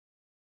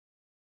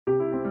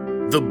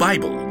The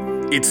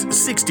Bible. It's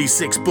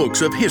 66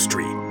 books of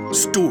history,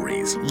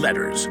 stories,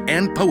 letters,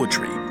 and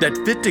poetry that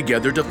fit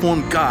together to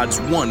form God's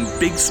one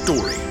big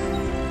story.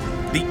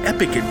 The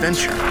epic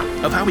adventure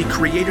of how He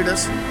created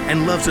us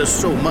and loves us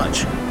so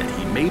much that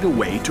He made a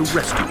way to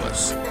rescue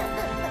us.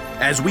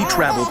 As we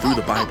travel through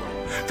the Bible,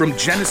 from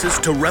Genesis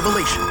to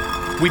Revelation,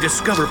 we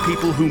discover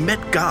people who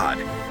met God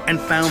and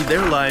found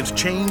their lives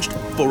changed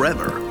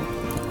forever.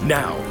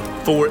 Now,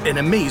 for an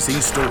amazing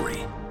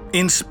story,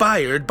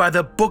 inspired by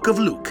the book of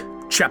Luke,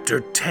 chapter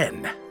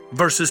 10,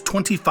 verses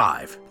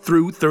 25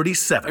 through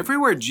 37.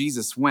 Everywhere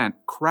Jesus went,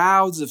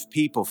 crowds of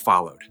people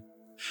followed.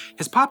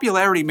 His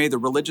popularity made the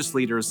religious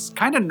leaders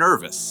kind of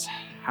nervous,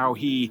 how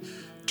he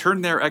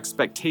turned their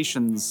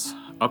expectations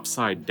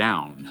upside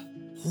down.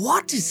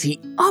 What is he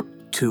up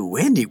to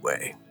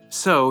anyway?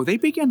 So they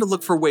began to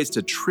look for ways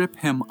to trip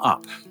him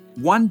up.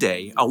 One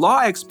day, a law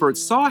expert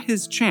saw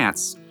his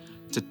chance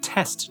to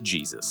test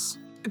Jesus.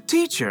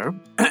 Teacher,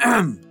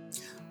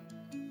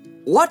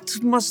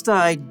 what must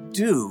I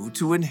do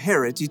to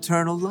inherit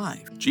eternal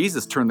life?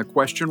 Jesus turned the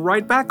question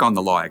right back on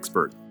the law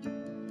expert.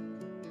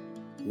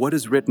 What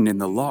is written in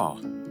the law?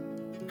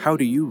 How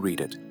do you read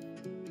it?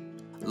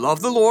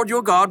 Love the Lord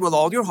your God with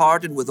all your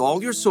heart and with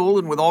all your soul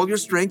and with all your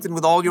strength and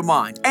with all your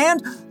mind.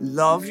 And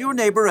love your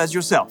neighbor as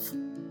yourself.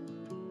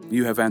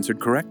 You have answered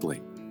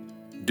correctly.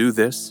 Do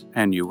this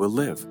and you will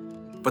live.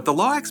 But the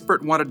law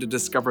expert wanted to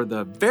discover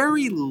the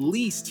very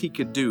least he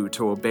could do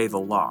to obey the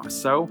law,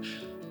 so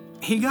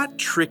he got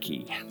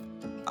tricky.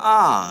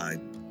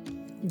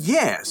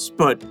 Yes,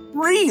 but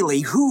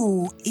really,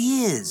 who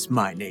is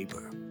my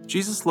neighbor?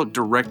 Jesus looked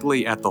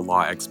directly at the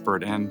law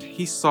expert and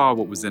he saw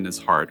what was in his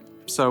heart.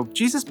 So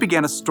Jesus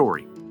began a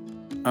story.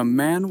 A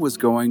man was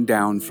going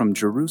down from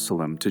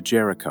Jerusalem to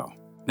Jericho.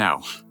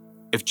 Now,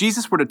 if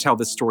Jesus were to tell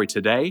this story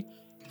today,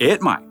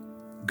 it might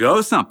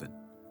go something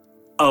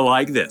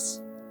like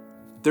this.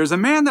 There's a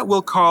man that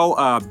we'll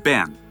call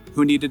Ben,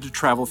 who needed to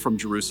travel from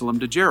Jerusalem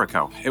to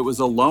Jericho. It was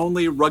a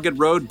lonely, rugged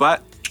road,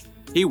 but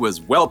he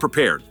was well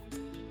prepared.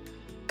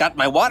 Got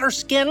my water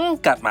skin,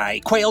 got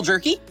my quail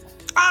jerky,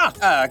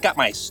 got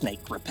my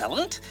snake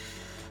repellent,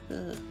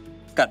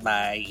 got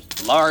my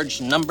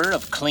large number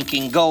of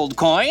clinking gold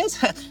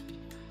coins.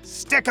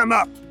 Stick 'em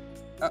up!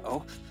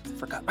 Uh-oh,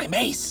 forgot my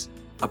mace.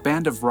 A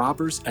band of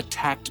robbers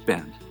attacked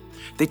Ben.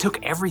 They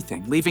took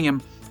everything, leaving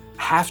him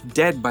half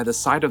dead by the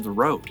side of the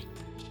road.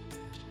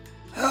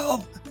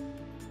 Help!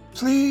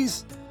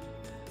 Please,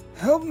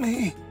 help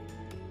me.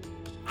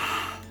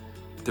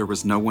 There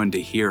was no one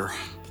to hear.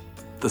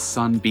 The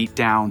sun beat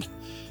down.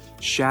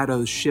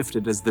 Shadows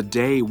shifted as the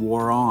day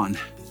wore on.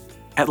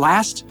 At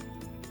last,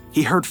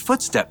 he heard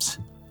footsteps.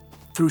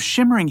 Through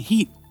shimmering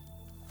heat,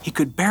 he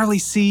could barely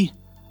see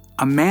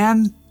a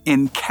man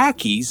in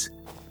khakis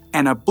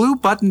and a blue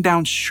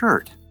button-down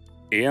shirt.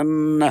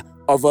 In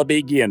the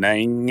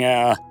beginning,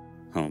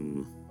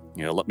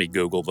 let me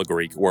Google the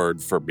Greek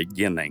word for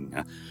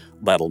beginning.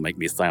 That'll make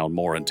me sound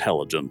more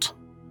intelligent.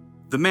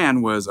 The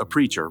man was a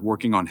preacher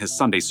working on his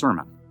Sunday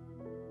sermon.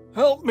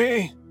 Help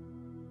me!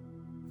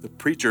 The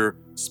preacher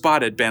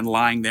spotted Ben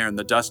lying there in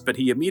the dust, but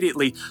he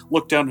immediately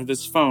looked down at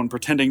his phone,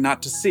 pretending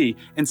not to see.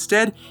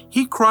 Instead,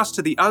 he crossed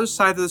to the other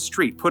side of the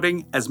street,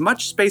 putting as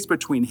much space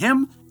between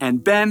him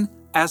and Ben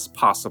as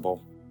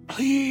possible.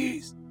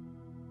 Please!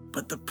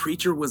 But the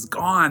preacher was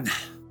gone.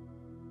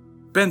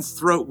 Ben's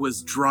throat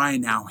was dry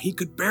now. He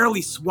could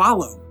barely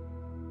swallow.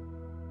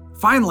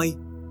 Finally,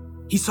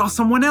 he saw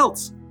someone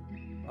else.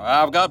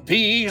 I've got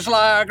peace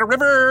like a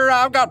river,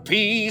 I've got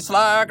peace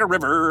like a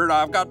river,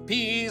 I've got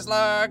peace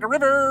like a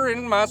river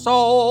in my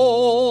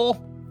soul.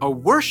 A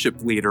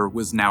worship leader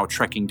was now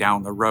trekking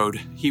down the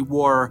road. He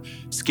wore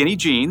skinny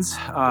jeans,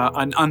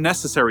 an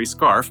unnecessary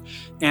scarf,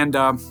 and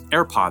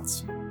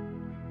AirPods.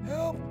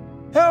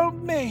 Help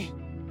me!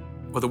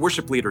 Well, the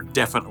worship leader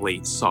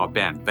definitely saw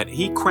Ben, but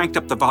he cranked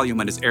up the volume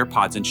on his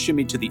AirPods and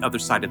shimmied to the other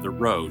side of the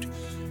road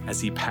as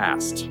he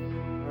passed.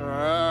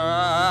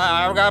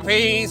 I've got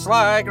peace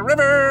like a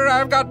river,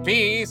 I've got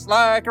peace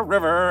like a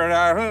river,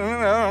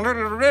 I'm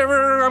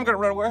gonna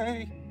run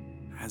away.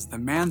 As the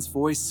man's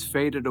voice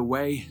faded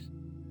away,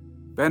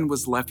 Ben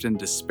was left in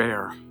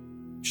despair.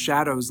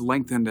 Shadows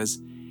lengthened as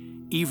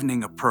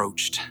evening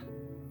approached.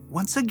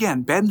 Once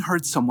again, Ben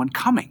heard someone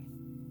coming.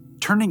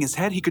 Turning his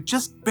head, he could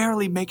just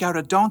barely make out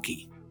a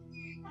donkey.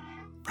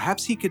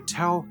 Perhaps he could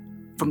tell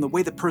from the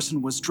way the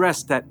person was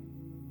dressed that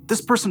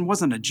this person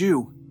wasn't a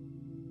Jew.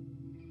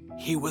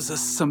 He was a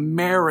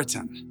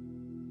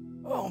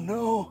Samaritan. Oh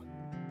no.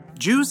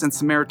 Jews and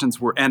Samaritans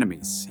were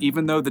enemies.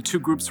 Even though the two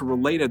groups were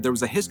related, there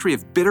was a history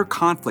of bitter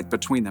conflict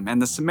between them,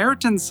 and the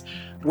Samaritans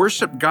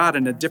worshiped God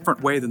in a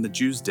different way than the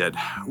Jews did.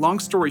 Long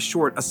story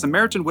short, a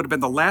Samaritan would have been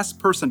the last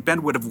person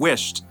Ben would have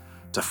wished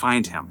to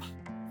find him.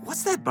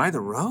 What's that by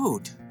the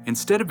road?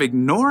 Instead of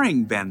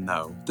ignoring Ben,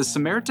 though, the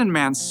Samaritan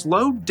man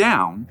slowed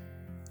down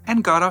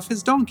and got off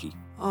his donkey.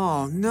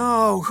 Oh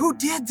no, who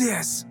did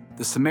this?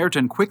 The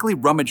Samaritan quickly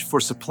rummaged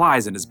for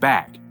supplies in his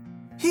bag.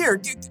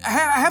 Here,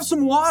 have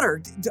some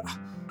water.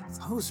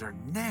 Those are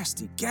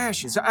nasty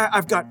gashes.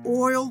 I've got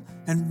oil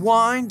and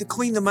wine to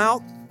clean them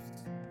out.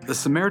 The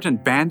Samaritan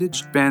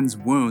bandaged Ben's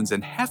wounds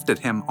and hefted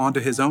him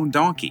onto his own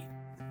donkey.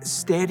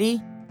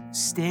 Steady,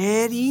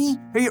 steady.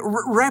 Hey,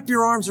 wrap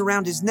your arms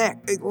around his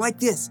neck,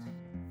 like this.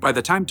 By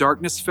the time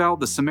darkness fell,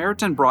 the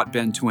Samaritan brought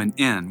Ben to an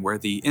inn where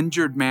the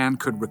injured man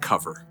could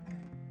recover.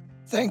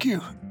 Thank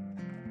you.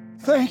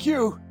 Thank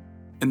you.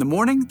 In the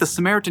morning, the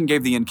Samaritan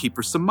gave the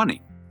innkeeper some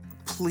money.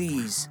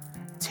 Please,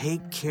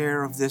 take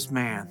care of this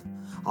man.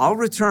 I'll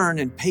return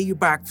and pay you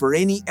back for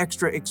any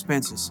extra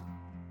expenses.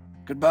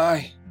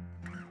 Goodbye.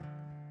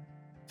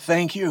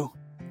 Thank you.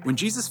 When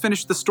Jesus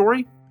finished the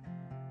story,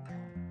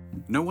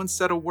 no one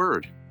said a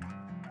word.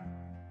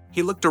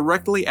 He looked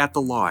directly at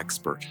the law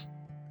expert.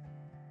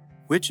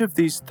 Which of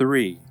these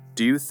three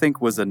do you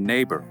think was a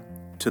neighbor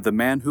to the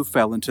man who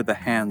fell into the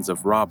hands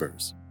of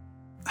robbers?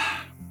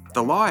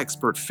 The law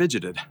expert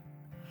fidgeted.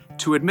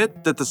 To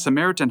admit that the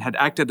Samaritan had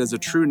acted as a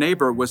true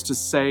neighbor was to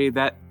say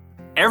that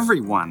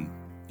everyone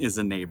is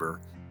a neighbor,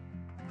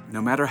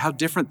 no matter how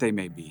different they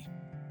may be.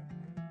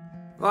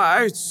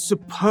 I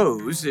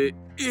suppose, in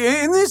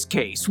this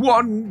case,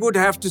 one would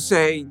have to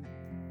say,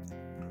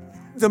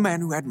 the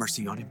man who had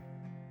mercy on him.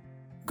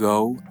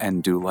 Go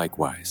and do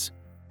likewise.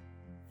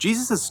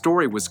 Jesus'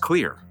 story was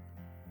clear.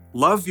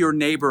 Love your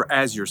neighbor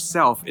as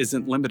yourself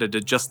isn't limited to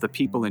just the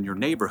people in your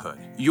neighborhood.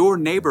 Your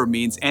neighbor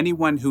means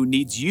anyone who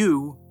needs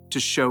you to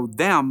show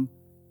them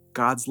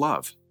God's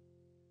love.